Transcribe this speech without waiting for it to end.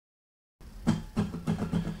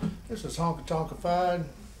This is Honkytonkafied,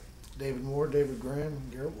 David Moore, David Graham, and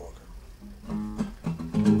Garrett Walker.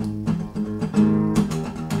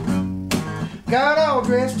 Got all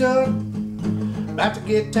dressed up, about to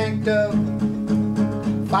get tanked up,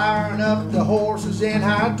 firing up the horses in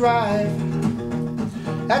high drive.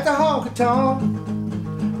 At the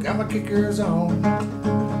honky-tonk, got my kickers on.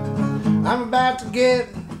 I'm about to get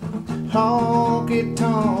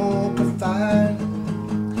honky-tonkafied,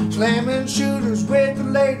 slamming shooters with the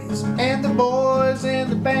ladies and the boys in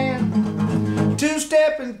the band,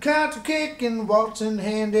 two-stepping, country kicking, waltzing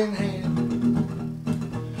hand in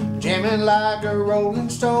hand, jamming like a rolling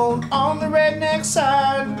stone on the redneck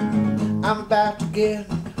side. I'm about to get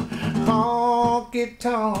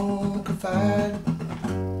honky-tonkafied.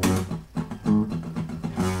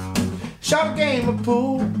 Shot a game of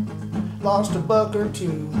pool, lost a buck or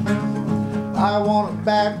two. I want it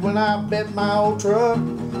back when I bet my old truck.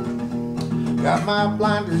 Got my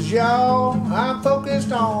blinders, y'all, I'm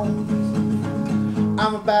focused on.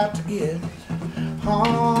 I'm about to get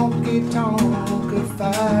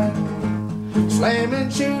honky-tonkafied,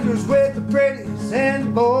 slamming shooters with the pretties and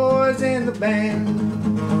the boys in the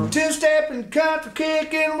band, two-stepping, country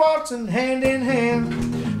kicking, waltzing hand in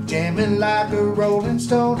hand, jamming like a rolling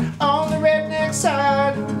stone on the redneck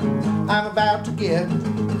side. I'm about to get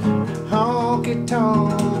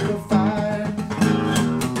honky-tonkafied.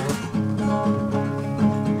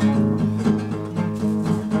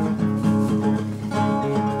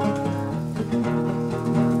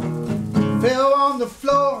 Fell on the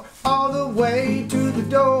floor all the way to the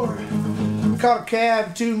door. Caught a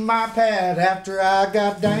cab to my pad after I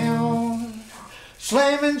got down,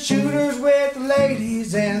 slamming shooters with the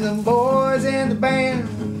ladies and the boys in the band,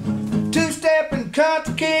 two-stepping,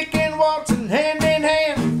 country kicking, waltzing hand in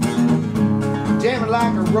hand, jamming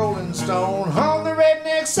like a rolling stone on the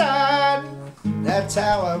redneck side. That's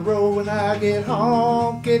how I roll when I get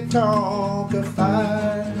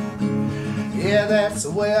honky-tonkafied. Yeah, that's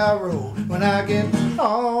the way I roll when I get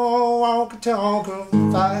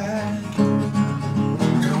honky-tonkafied.